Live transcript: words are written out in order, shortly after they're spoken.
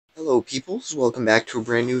Hello peoples, welcome back to a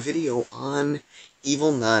brand new video on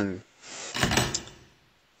Evil Nun.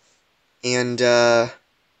 And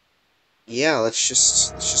yeah, let's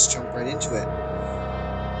just jump right into it.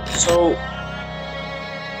 So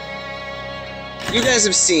you guys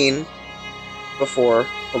have seen before,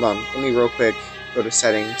 hold on, let me real quick go to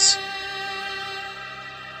settings.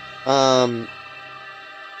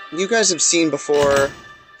 You guys have seen before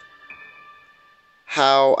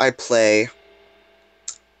how I play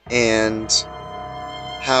and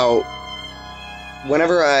how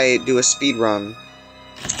whenever I do a speed run,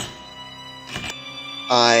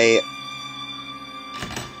 I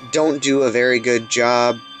don't do a very good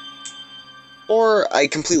job, or I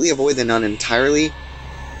completely avoid the nun entirely.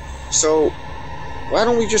 So why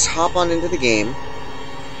don't we just hop on into the game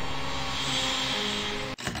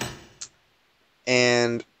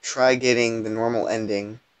and try getting the normal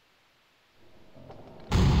ending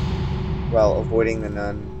while avoiding the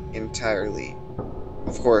nun entirely.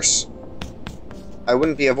 Of course, I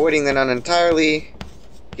wouldn't be avoiding the nun entirely,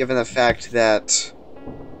 given the fact that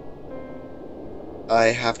I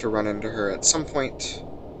have to run into her at some point.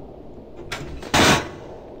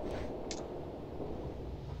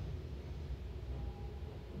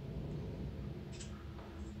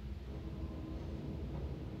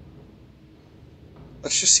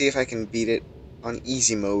 Let's just see if I can beat it on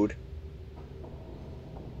easy mode.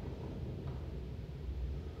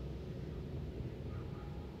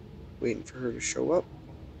 Waiting for her to show up.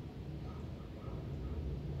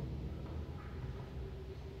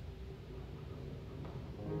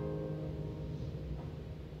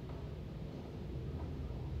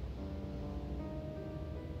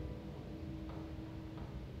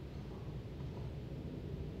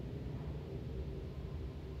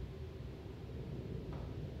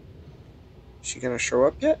 Is she gonna show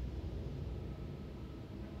up yet?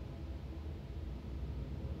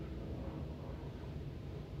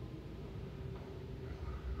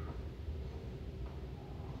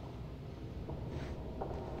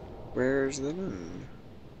 Where's the nun?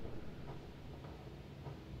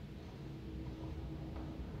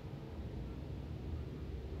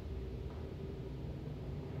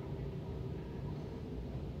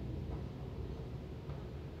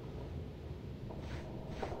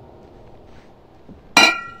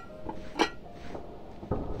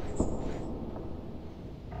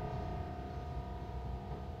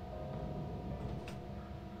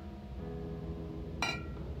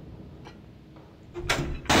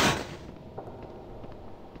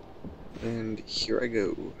 And here I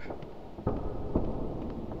go.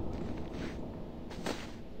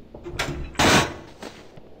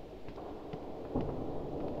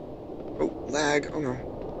 Oh, lag. Oh no.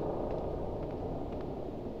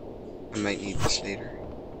 I might need this later.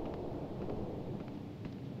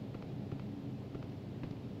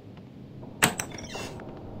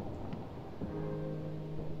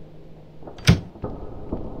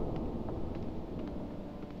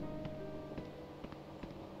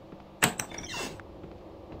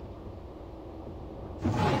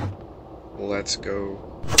 Let's go.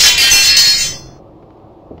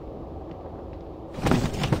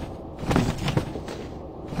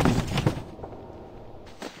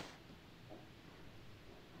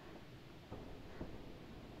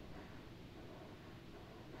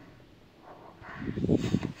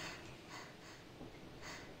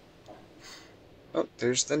 Oh,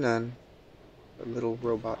 there's the nun. The little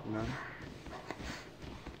robot nun.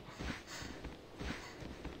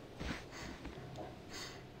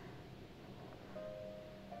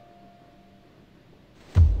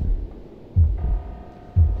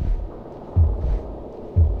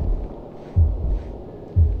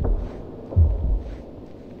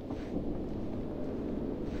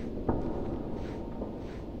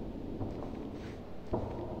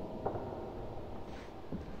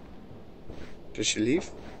 Did she leave?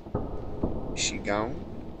 Is she gone?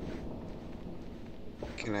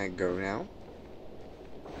 Can I go now?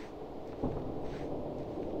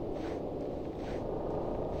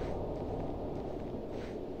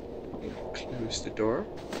 Close the door.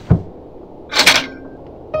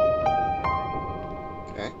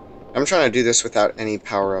 Okay. I'm trying to do this without any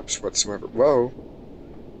power-ups whatsoever. Whoa!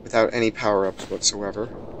 Without any power-ups whatsoever.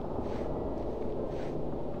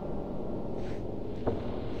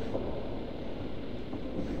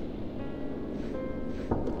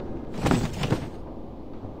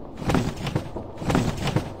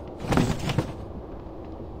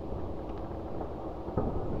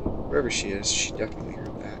 Wherever she is, she definitely heard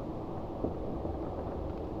that.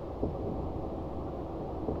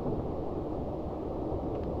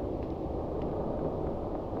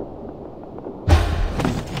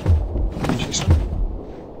 She's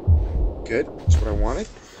Good. That's what I wanted.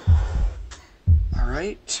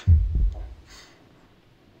 Alright.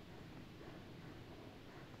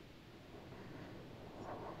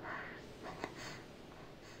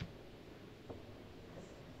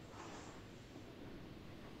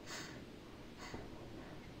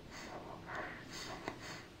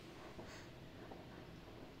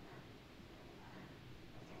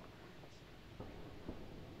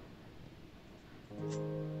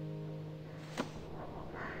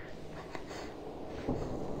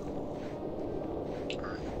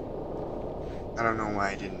 I don't know why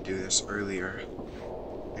I didn't do this earlier.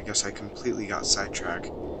 I guess I completely got sidetracked.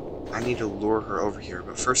 I need to lure her over here,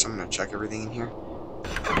 but first I'm gonna check everything in here.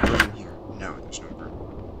 Room in here. No, there's no room.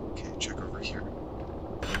 Okay, check over here. Room.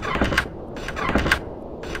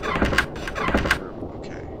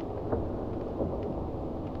 Okay.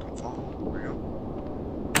 Don't fall. There we go.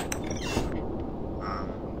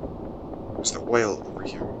 There's the oil over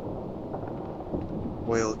here.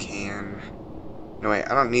 Oil can. No, wait,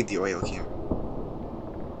 I don't need the oil can.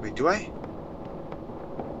 Wait, do I?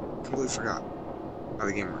 Completely forgot how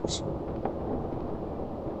the game works.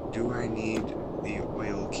 Do I need the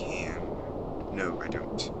oil can? No, I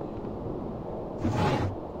don't.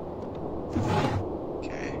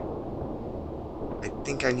 Okay. I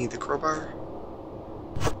think I need the crowbar.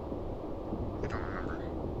 I don't remember.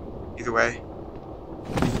 Either way.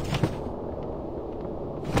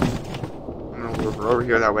 I'm gonna lure her over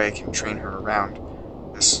here, that way I can train her around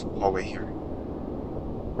this hallway here.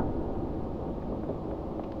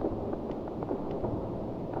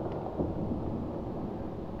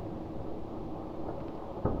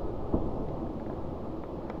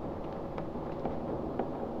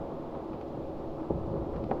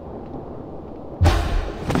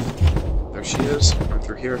 There she is. Run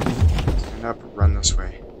through here. Stand up, run this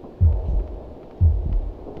way.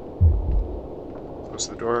 Close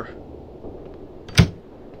the door.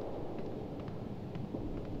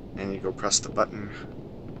 And you go press the button.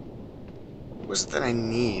 What was it that I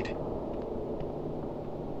need?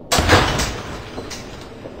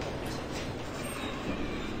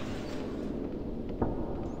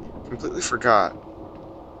 Completely forgot.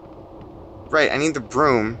 Right, I need the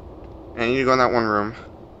broom. And I need to go in that one room.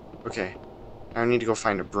 Okay. Now I need to go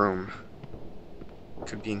find a broom.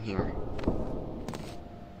 Could be in here.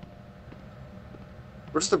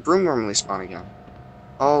 Where does the broom normally spawn again?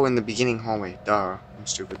 Oh, in the beginning hallway. Duh. I'm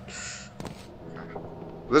stupid.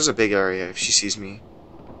 Well, there's a big area if she sees me.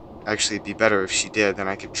 Actually, it'd be better if she did, then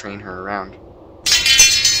I could train her around.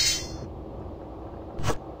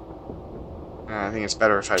 I think it's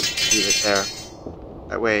better if I leave it there.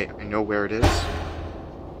 That way, I know where it is.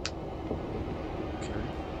 Okay.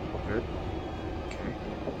 Good. Okay.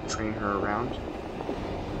 Train her around.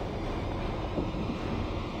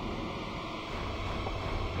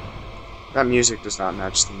 That music does not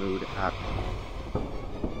match the mood at all.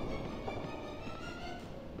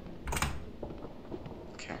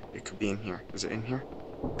 Okay, it could be in here. Is it in here?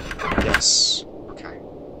 Yes. Okay.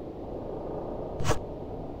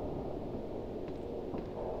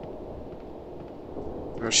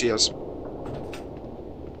 There she is.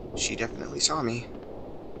 She definitely saw me.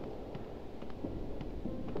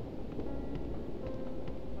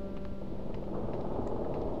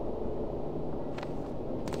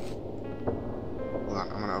 Hold on,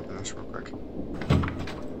 I'm gonna open this real quick.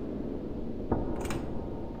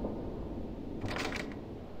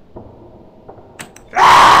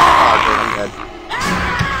 I'm dead.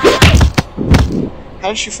 How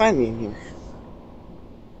did she find me in here?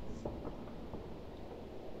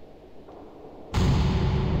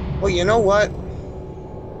 Well, you know what?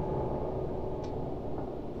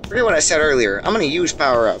 Forget what I said earlier. I'm gonna use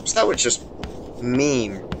power-ups. That was just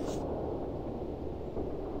mean.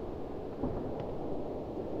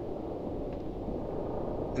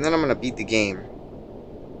 And then I'm gonna beat the game.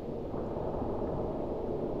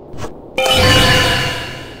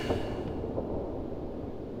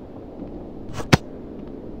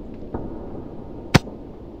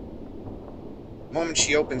 The moment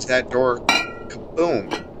she opens that door,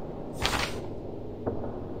 kaboom.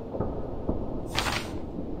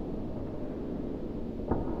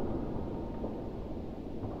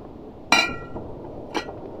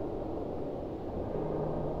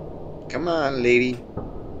 Come on, lady.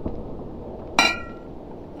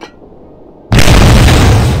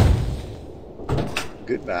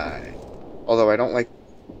 Goodbye. Although I don't like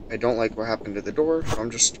what happened to the door, so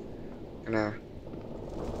I'm just gonna.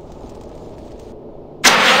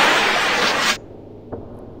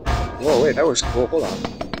 Whoa, wait, that was cool. Hold on.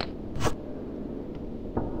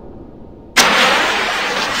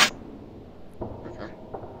 Okay.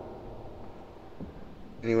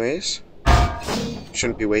 Anyways.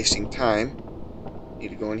 shouldn't be wasting time. Need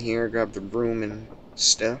to go in here, grab the broom and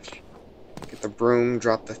stuff. Get the broom,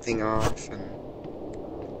 drop the thing off, and...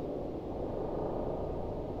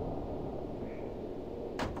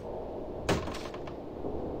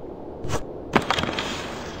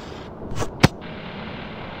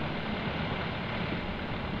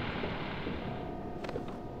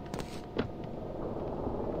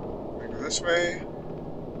 go this way.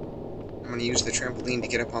 I'm gonna use the trampoline to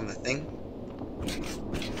get up on the thing.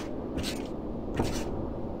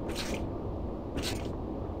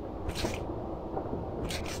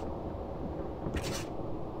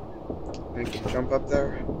 I can jump up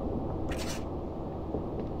there.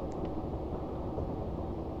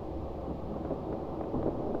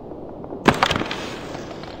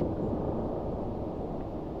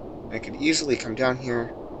 I could easily come down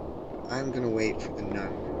here. I'm gonna wait for the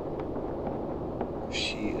nun. If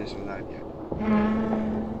she is alive yet.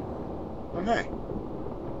 Oh, hi.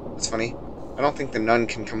 That's funny. I don't think the nun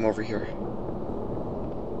can come over here.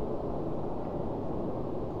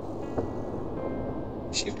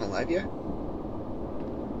 Is she even alive yet?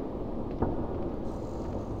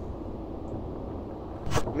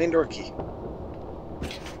 Main door key.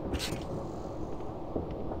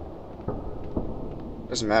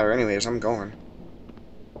 Doesn't matter anyways, I'm going.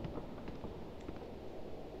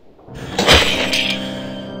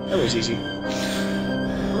 That was easy. I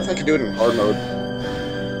wonder if I could do it in hard mode.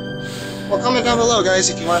 Well, comment down below, guys,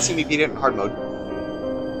 if you want to see me beat it in hard mode.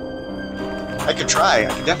 I could try.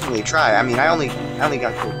 I could definitely try. I mean, I only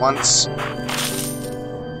got killed once.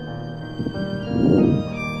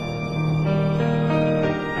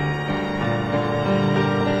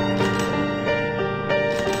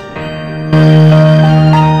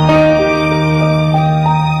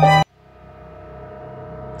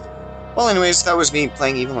 Well, anyways, that was me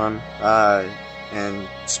playing Evil Nun, and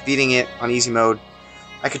just beating it on easy mode.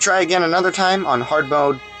 I could try again another time on hard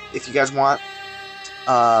mode if you guys want.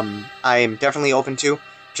 I am definitely open to.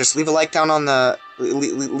 Just leave a like down on the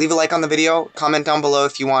leave a like on the video. Comment down below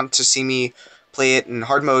if you want to see me play it in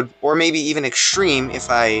hard mode, or maybe even extreme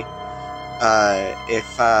if I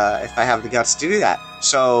have the guts to do that.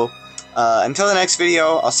 So until the next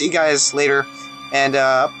video, I'll see you guys later, and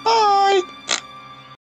bye.